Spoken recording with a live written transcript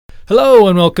Hello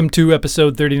and welcome to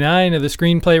episode 39 of the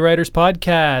Screenplay Writers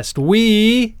Podcast.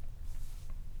 We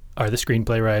are the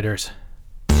Screenplay Writers.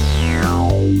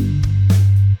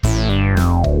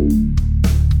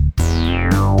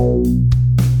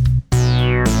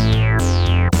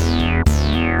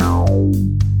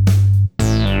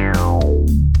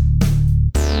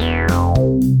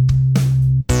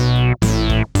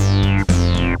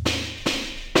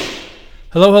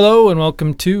 Hello, and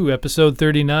welcome to episode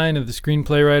 39 of the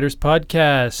Screenplay Writers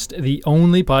Podcast, the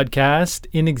only podcast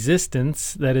in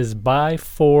existence that is by,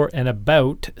 for, and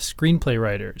about screenplay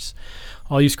writers.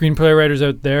 All you screenplay writers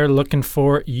out there looking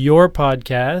for your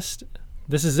podcast,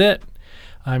 this is it.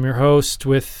 I'm your host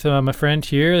with my friend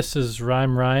here. This is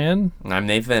Ryan. I'm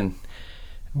Nathan.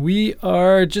 We're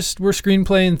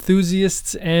screenplay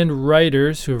enthusiasts and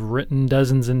writers who have written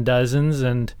dozens and dozens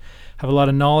and have a lot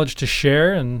of knowledge to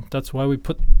share, and that's why we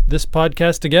put this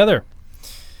podcast together.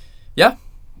 Yeah,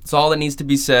 that's all that needs to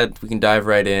be said. We can dive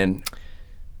right in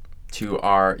to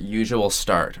our usual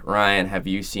start. Ryan, have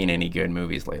you seen any good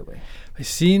movies lately? Have I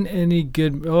seen any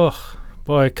good... Oh,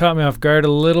 boy, it caught me off guard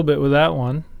a little bit with that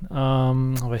one.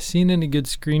 Have I seen any good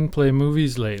screenplay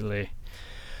movies lately?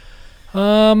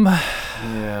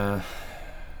 Yeah.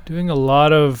 Doing a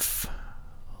lot of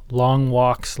long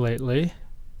walks lately.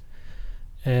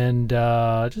 And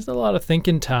just a lot of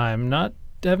thinking time.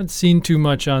 Haven't seen too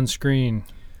much on screen.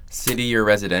 City or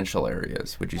residential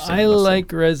areas, would you say? I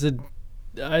like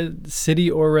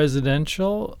city or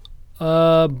residential.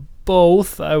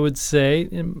 Both, I would say.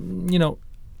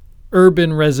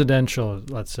 Urban residential,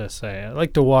 let's just say. I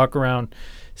like to walk around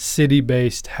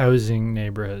city-based housing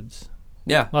neighborhoods.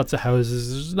 Yeah. Lots of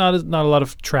houses. There's not a lot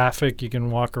of traffic. You can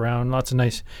walk around. Lots of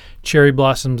nice cherry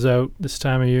blossoms out this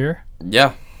time of year.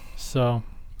 Yeah. So...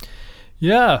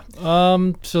 yeah,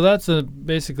 so that's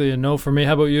basically a no for me.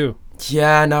 How about you?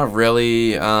 Yeah, not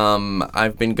really.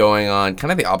 I've been going on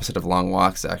kind of the opposite of long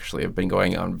walks, actually. I've been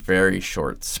going on very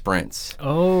short sprints.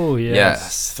 Oh, yes.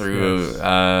 Yes, through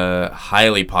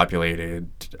highly populated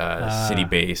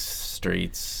city-based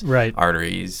streets, right,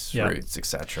 arteries, routes,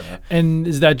 etc. And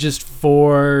is that just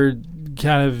for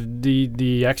kind of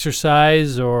the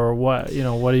exercise, or what?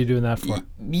 What are you doing that for?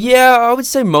 Yeah, I would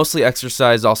say mostly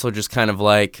exercise, also just kind of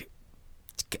like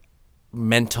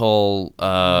mental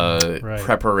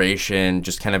preparation,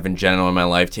 just kind of in general in my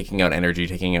life, taking out energy,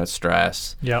 taking out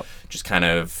stress. Yep. Just kind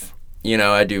of,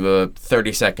 I do a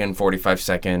 30-second,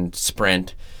 45-second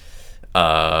sprint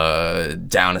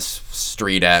down a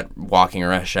street at walking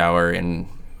rush hour in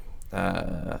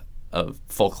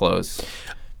full clothes.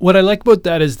 What I like about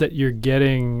that is that you're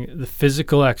getting the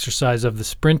physical exercise of the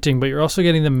sprinting, but you're also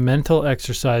getting the mental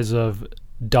exercise of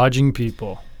dodging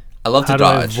people. I love to dodge.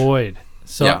 How to avoid.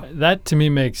 So that to me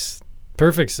makes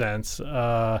perfect sense,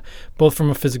 both from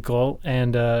a physical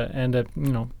and a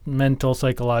mental,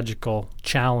 psychological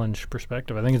challenge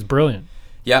perspective. I think it's brilliant.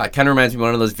 Yeah, it kind of reminds me of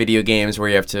one of those video games where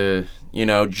you have to,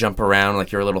 jump around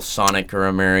like you're a little Sonic or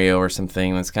a Mario or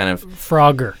something. That's kind of...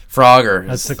 Frogger.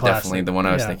 That's the classic. Definitely the one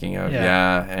I was thinking of.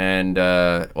 Yeah. And,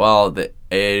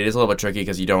 it is a little bit tricky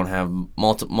because you don't have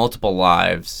multiple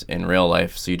lives in real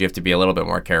life, so you do have to be a little bit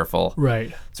more careful.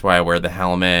 Right. That's why I wear the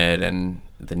helmet and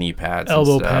the knee pads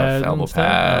elbow and stuff. Elbow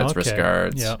pads, wrist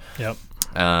guards. Yep.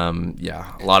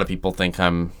 A lot of people think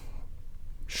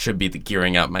should be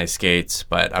gearing up my skates,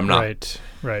 but I'm not.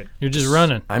 Right. You're just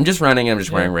running. I'm just running. I'm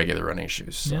just wearing regular running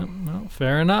shoes. So. Yeah, well,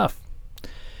 fair enough.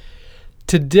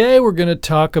 Today we're going to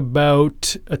talk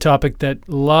about a topic that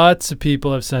lots of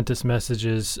people have sent us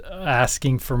messages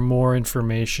asking for more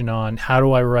information on. How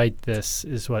do I write this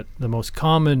is what the most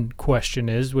common question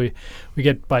is. We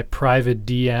get by private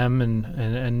DM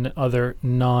and other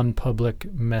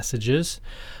non-public messages.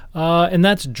 And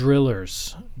that's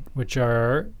drillers, which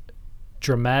are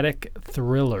dramatic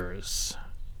thrillers.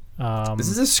 This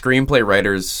is a screenplay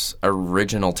writer's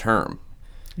original term.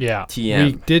 Yeah. TM.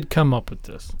 We did come up with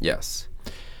this. Yes.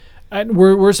 And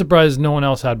we're surprised no one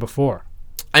else had before.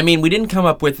 I mean, we didn't come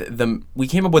up with we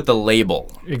came up with the label.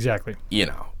 Exactly.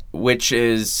 Which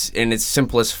is in its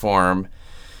simplest form,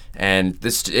 and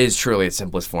this is truly its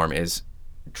simplest form, is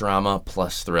drama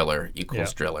plus thriller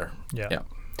equals driller. Yeah.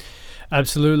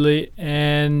 Absolutely.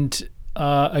 And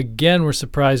again, we're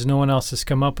surprised no one else has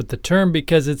come up with the term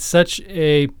because it's such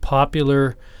a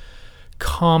popular,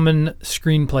 common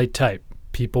screenplay type.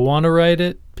 People want to write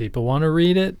it. People want to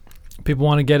read it. People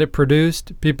want to get it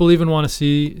produced. People even want to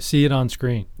see it on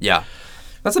screen. Yeah.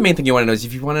 That's the main thing you want to know is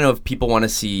if you want to know if people want to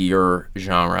see your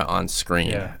genre on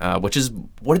screen, which is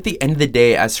what at the end of the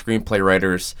day as screenplay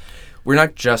writers we're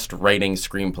not just writing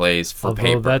screenplays for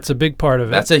paper. That's a big part of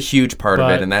it. That's a huge part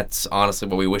of it, and that's honestly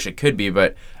what we wish it could be.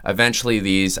 But eventually,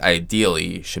 these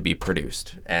ideally should be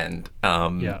produced, and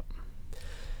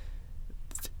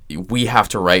we have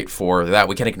to write for that.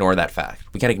 We can't ignore that fact.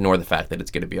 We can't ignore the fact that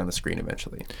it's going to be on the screen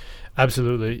eventually.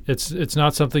 Absolutely, it's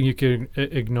not something you can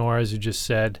ignore, as you just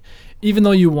said. Even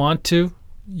though you want to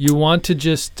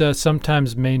just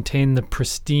sometimes maintain the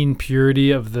pristine purity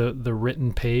of the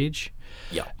written page.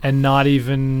 Yeah. And not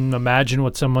even imagine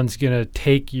what someone's going to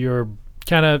take your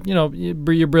kind of,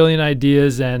 your brilliant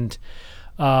ideas and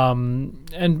kind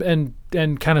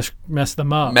of mess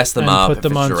them up. Put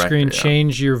them on screen,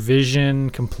 change your vision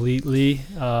completely,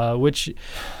 which,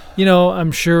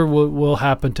 I'm sure will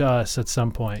happen to us at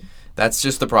some point. That's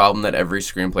just the problem that every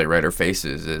screenplay writer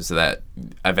faces, is that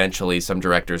eventually some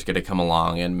director is going to come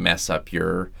along and mess up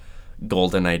your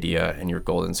golden idea and your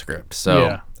golden script. So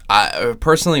yeah.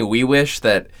 Personally, we wish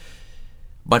that,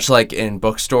 much like in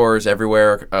bookstores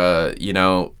everywhere,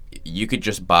 you could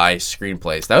just buy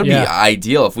screenplays. That would be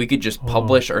ideal if we could just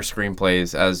publish our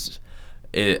screenplays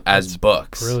as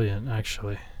books. Brilliant,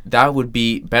 actually. That would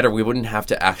be better. We wouldn't have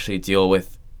to actually deal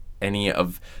with any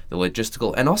of the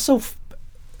logistical, and also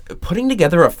putting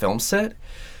together a film set.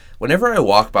 Whenever I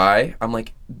walk by, I'm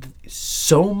like,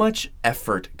 so much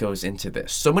effort goes into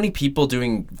this. So many people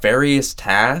doing various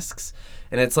tasks.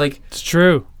 And it's like... It's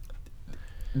true.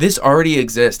 This already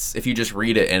exists if you just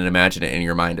read it and imagine it in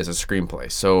your mind as a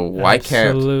screenplay. So why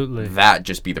can't that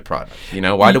just be the product?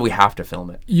 Why do we have to film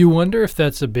it? You wonder if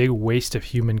that's a big waste of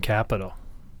human capital.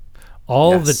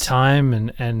 All the time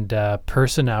and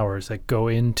person hours that go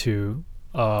into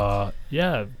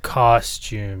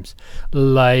costumes,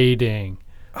 lighting,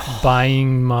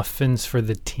 buying muffins for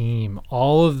the team,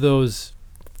 all of those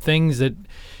things that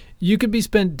you could be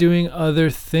spent doing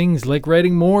other things like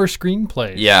writing more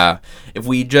screenplays. Yeah. If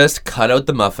we just cut out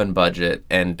the muffin budget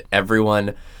and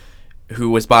everyone who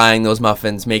was buying those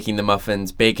muffins, making the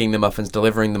muffins, baking the muffins,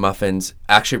 delivering the muffins,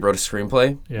 actually wrote a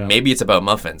screenplay, maybe it's about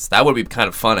muffins. That would be kind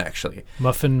of fun, actually.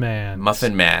 Muffin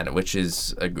Man, which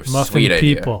is a sweet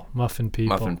idea. Muffin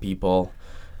People.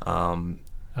 I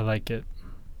like it.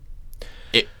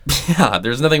 Yeah,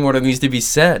 there's nothing more that needs to be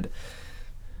said.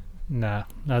 Nah,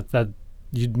 not that.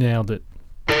 You nailed it.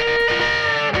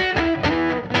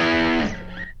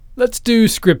 Let's do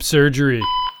script surgery.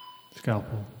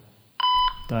 Scalpel.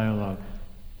 Dialogue.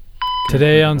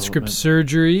 Today on script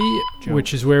surgery,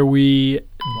 which is where we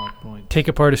take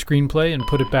apart a screenplay and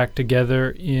put it back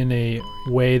together in a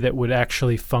way that would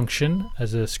actually function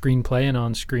as a screenplay and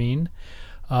on screen.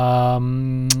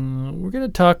 We're going to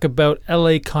talk about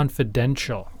LA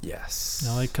Confidential. Yes.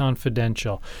 LA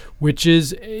Confidential, which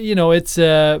is, it's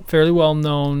a fairly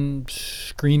well-known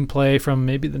screenplay from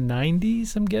maybe the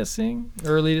 90s, I'm guessing.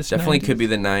 Earliest Definitely 90s. Could be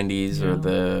the 90s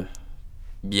or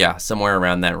somewhere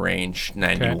around that range,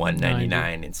 91,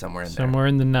 99, and somewhere in there. Somewhere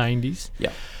in the 90s.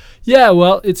 Yeah. Yeah,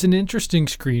 well, it's an interesting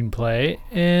screenplay,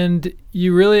 and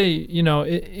you really,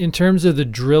 in terms of the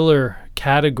driller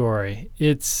category,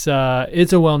 it's a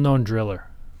well-known driller.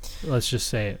 Let's just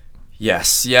say it.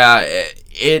 Yes, yeah,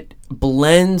 it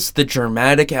blends the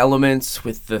dramatic elements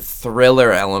with the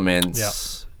thriller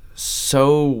elements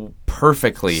so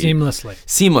perfectly.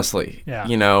 Seamlessly. Yeah.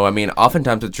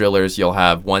 Oftentimes with drillers, you'll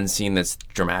have one scene that's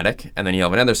dramatic, and then you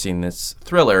have another scene that's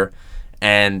thriller,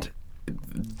 and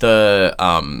the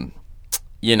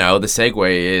the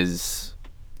segue is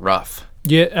rough.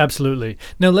 Yeah, absolutely.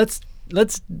 Now let's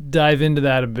dive into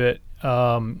that a bit.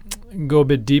 Go a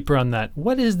bit deeper on that.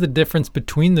 What is the difference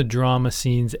between the drama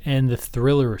scenes and the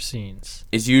thriller scenes?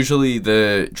 Is usually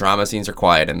the drama scenes are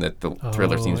quiet and the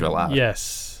thriller scenes are loud.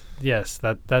 Yes.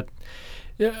 That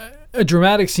a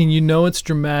dramatic scene, it's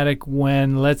dramatic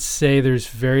when, let's say, there's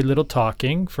very little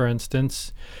talking. For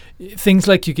instance, things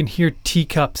like you can hear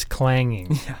teacups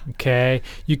clanging. Okay,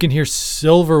 you can hear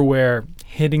silverware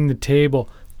hitting the table,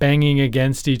 banging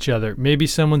against each other. Maybe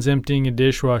someone's emptying a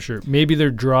dishwasher. Maybe they're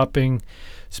dropping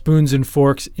spoons and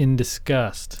forks in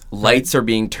disgust. Lights are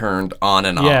being turned on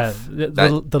and off. Yeah,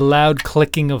 the loud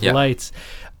clicking of lights.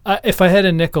 If I had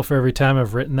a nickel for every time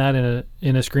I've written that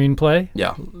in a screenplay,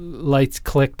 lights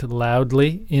clicked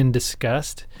loudly in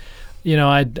disgust,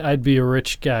 I'd be a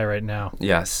rich guy right now.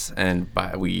 Yes, and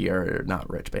we are not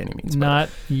rich by any means.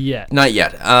 Not yet. Not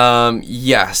yet.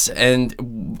 Yes, and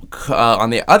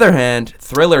on the other hand,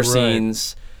 thriller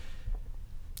scenes.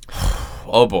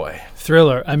 Oh boy.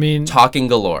 Thriller. Talking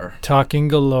galore.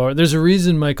 There's a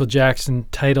reason Michael Jackson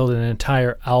titled an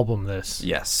entire album this.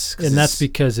 Yes. And that's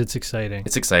because it's exciting.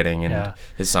 It's exciting, and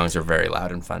his songs are very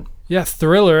loud and fun. Yeah,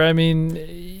 thriller.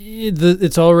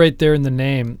 It's all right there in the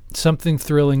name. Something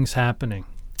thrilling's happening.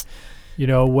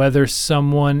 Whether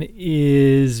someone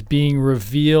is being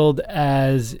revealed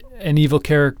as an evil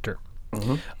character.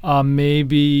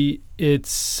 Maybe it's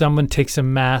someone takes a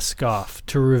mask off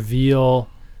to reveal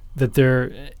that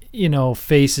their,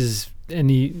 face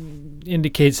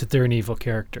indicates that they're an evil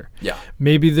character. Yeah.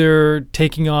 Maybe they're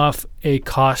taking off a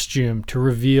costume to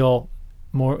reveal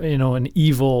more, an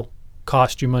evil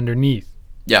costume underneath.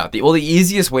 Yeah. The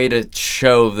easiest way to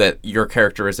show that your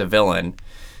character is a villain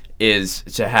is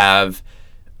to have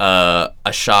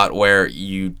a shot where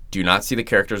you do not see the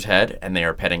character's head and they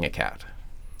are petting a cat.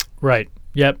 Right.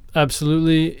 Yep.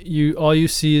 Absolutely. All you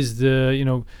see is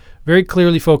the, very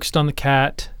clearly focused on the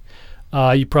cat.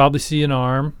 You probably see an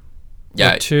arm.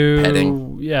 Yeah. Or two.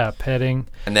 Petting. Yeah. Petting.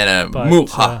 And then moo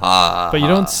ha ha. But you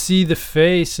don't see the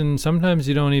face, and sometimes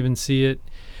you don't even see it.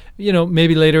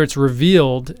 Maybe later it's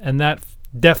revealed, and that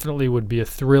definitely would be a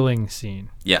thrilling scene.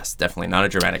 Yes, definitely. Not a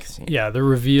dramatic scene. Yeah, the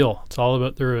reveal. It's all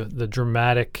about the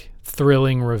dramatic,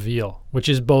 thrilling reveal, which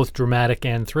is both dramatic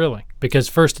and thrilling. Because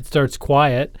first it starts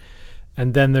quiet,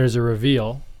 and then there's a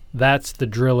reveal. That's the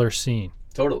driller scene.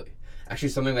 Totally. Actually,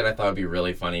 something that I thought would be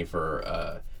really funny for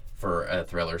a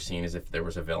thriller scene is if there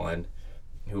was a villain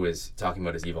who is talking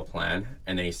about his evil plan,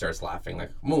 and then he starts laughing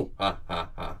like, moo, ha, ha,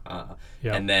 ha, ha.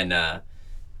 Yep. And then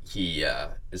he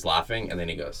is laughing, and then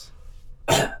he goes...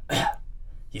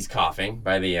 He's coughing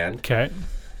by the end. Okay.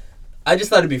 I just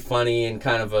thought it'd be funny and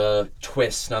kind of a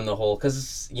twist on the whole,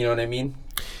 because you know what I mean?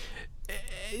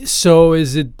 So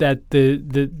is it that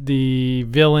the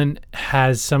villain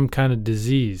has some kind of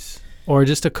disease or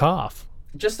just a cough?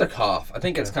 Just a cough. I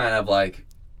think it's kind of like,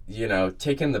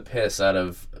 taking the piss out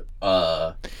of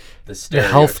the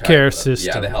healthcare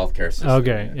system. Yeah, the healthcare system.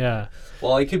 Okay, yeah.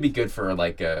 Well, it could be good for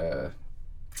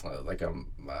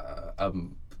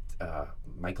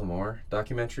Michael Moore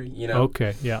documentary,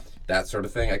 Okay, yeah. That sort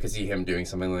of thing. I could see him doing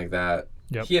something like that.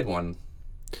 Yep. He had one,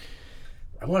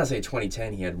 I want to say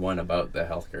 2010, he had one about the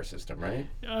healthcare system, right?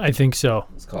 I think so.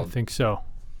 It's called... I think so.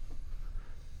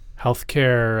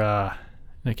 Healthcare, I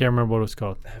can't remember what it was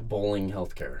called. Bowling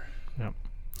healthcare. Yep.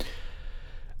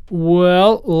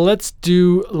 Well, let's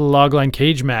do Logline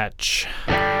Cage Match.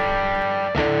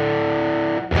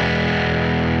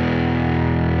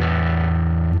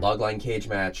 Logline Cage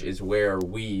Match is where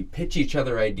we pitch each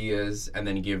other ideas and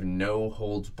then give no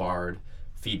holds barred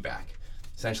feedback,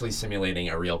 essentially simulating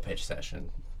a real pitch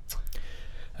session.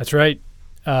 That's right.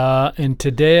 And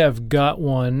today I've got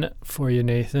one for you,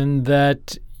 Nathan,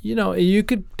 that, you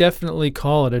could definitely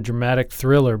call it a dramatic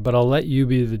thriller, but I'll let you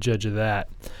be the judge of that.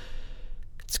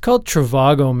 It's called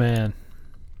Trivago Man.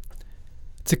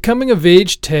 It's a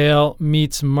coming-of-age tale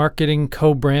meets marketing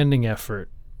co-branding effort.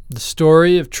 The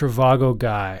story of Trivago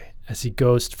Guy as he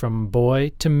goes from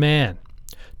boy to man,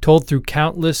 told through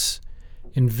countless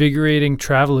invigorating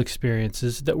travel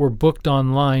experiences that were booked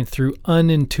online through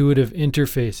unintuitive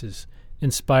interfaces,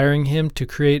 inspiring him to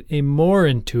create a more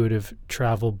intuitive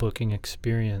travel booking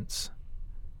experience.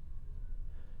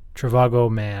 Trivago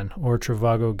Man or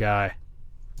Trivago Guy.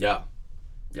 Yeah.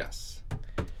 Yes.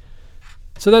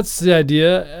 So that's the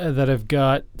idea that I've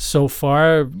got so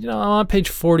far. I'm on page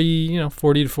 40,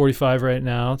 40 to 45 right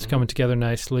now. It's coming together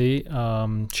nicely,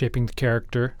 shaping the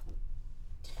character.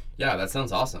 Yeah, that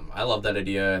sounds awesome. I love that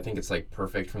idea. I think it's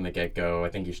perfect from the get-go. I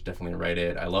think you should definitely write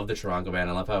it. I love the Trivago Man.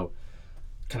 I love how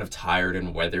kind of tired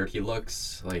and weathered he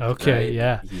looks. Okay, right?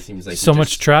 Yeah. He seems like so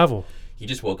much travel. He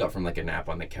just woke up from a nap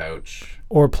on the couch.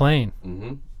 Or plane.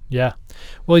 Mm-hmm. Yeah.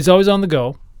 Well, he's always on the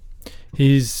go.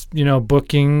 He's,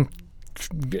 booking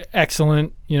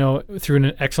excellent, through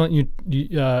an excellent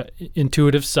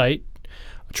intuitive site,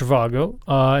 Trivago,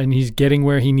 and he's getting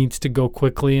where he needs to go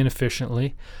quickly and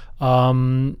efficiently.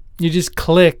 You just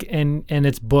click and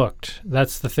it's booked.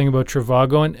 That's the thing about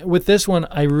Trivago. And with this one,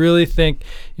 I really think,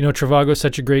 Trivago is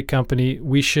such a great company.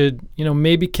 We should,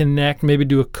 maybe connect, maybe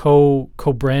do a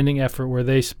co-branding effort where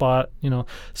they spot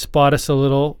us a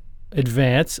little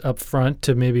advance up front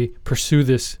to maybe pursue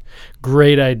this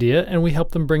great idea, and we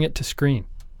help them bring it to screen.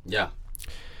 Yeah.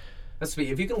 That's sweet.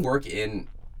 If you can work in,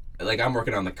 I'm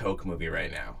working on the Coke movie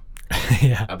right now.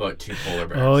 Yeah. About two polar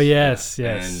bears. Oh, yes,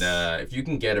 yeah. Yes. And if you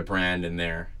can get a brand in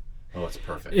there, it's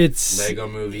perfect. It's Lego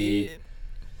movie.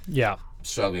 Yeah. I'm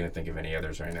struggling to think of any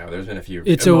others right now. There's been a few.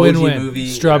 It's Emoji a win-win. Movie,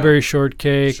 Strawberry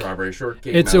shortcake. Strawberry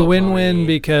shortcake. It's a win-win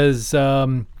because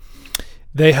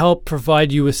they help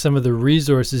provide you with some of the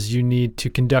resources you need to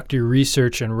conduct your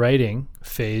research and writing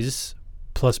phase,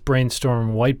 plus brainstorm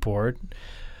and whiteboard.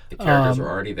 The characters are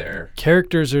already there.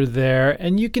 Characters are there,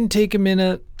 and you can take them in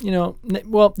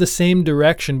the same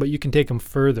direction, but you can take them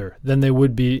further than they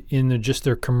would be in just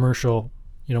their commercial,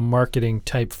 marketing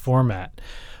type format.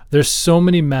 There's so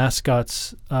many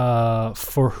mascots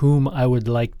for whom I would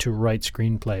like to write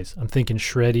screenplays. I'm thinking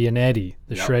Shreddy and Eddie,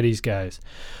 the Shreddies guys.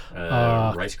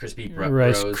 Rice Krispie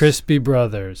Rice Krispie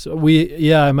Brothers.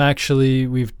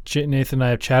 Nathan and I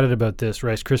have chatted about this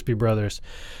Rice Krispie Brothers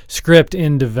script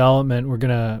in development. We're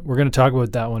gonna talk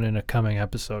about that one in a coming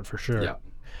episode for sure. Yeah.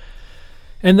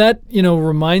 And that,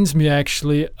 reminds me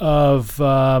actually of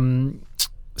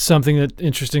something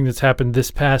interesting that's happened this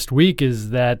past week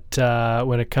is that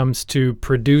when it comes to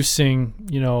producing,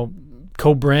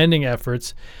 co-branding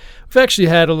efforts, we've actually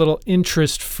had a little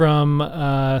interest from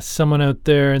someone out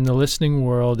there in the listening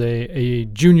world, a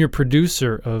junior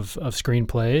producer of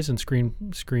screenplays and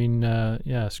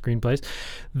screenplays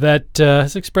that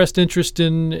has expressed interest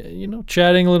in,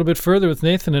 chatting a little bit further with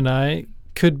Nathan and I.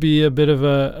 Could be a bit of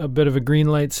a green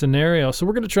light scenario. So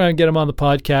we're going to try and get him on the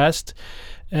podcast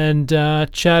and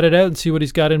chat it out and see what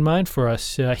he's got in mind for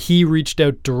us. He reached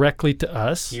out directly to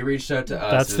us. That's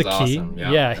the key. Awesome.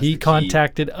 Yeah, he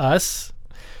contacted us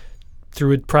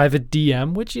through a private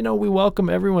DM, which, we welcome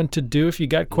everyone to do. If you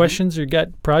got questions or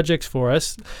got projects for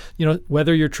us,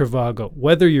 whether you're Trivago,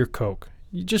 whether you're Coke,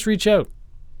 you just reach out.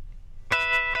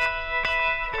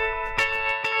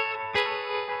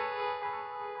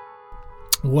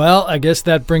 Well, I guess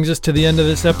that brings us to the end of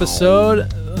this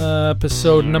episode.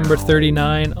 Episode number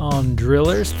 39 on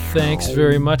Drillers. Thanks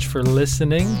very much for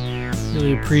listening.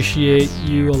 Really appreciate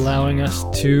you allowing us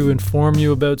to inform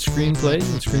you about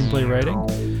screenplays and screenplay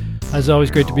writing. As always,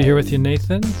 great to be here with you,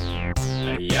 Nathan.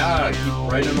 Yeah,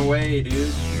 keep writing away, dude.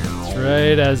 That's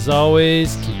right. As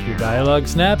always, keep your dialogue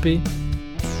snappy.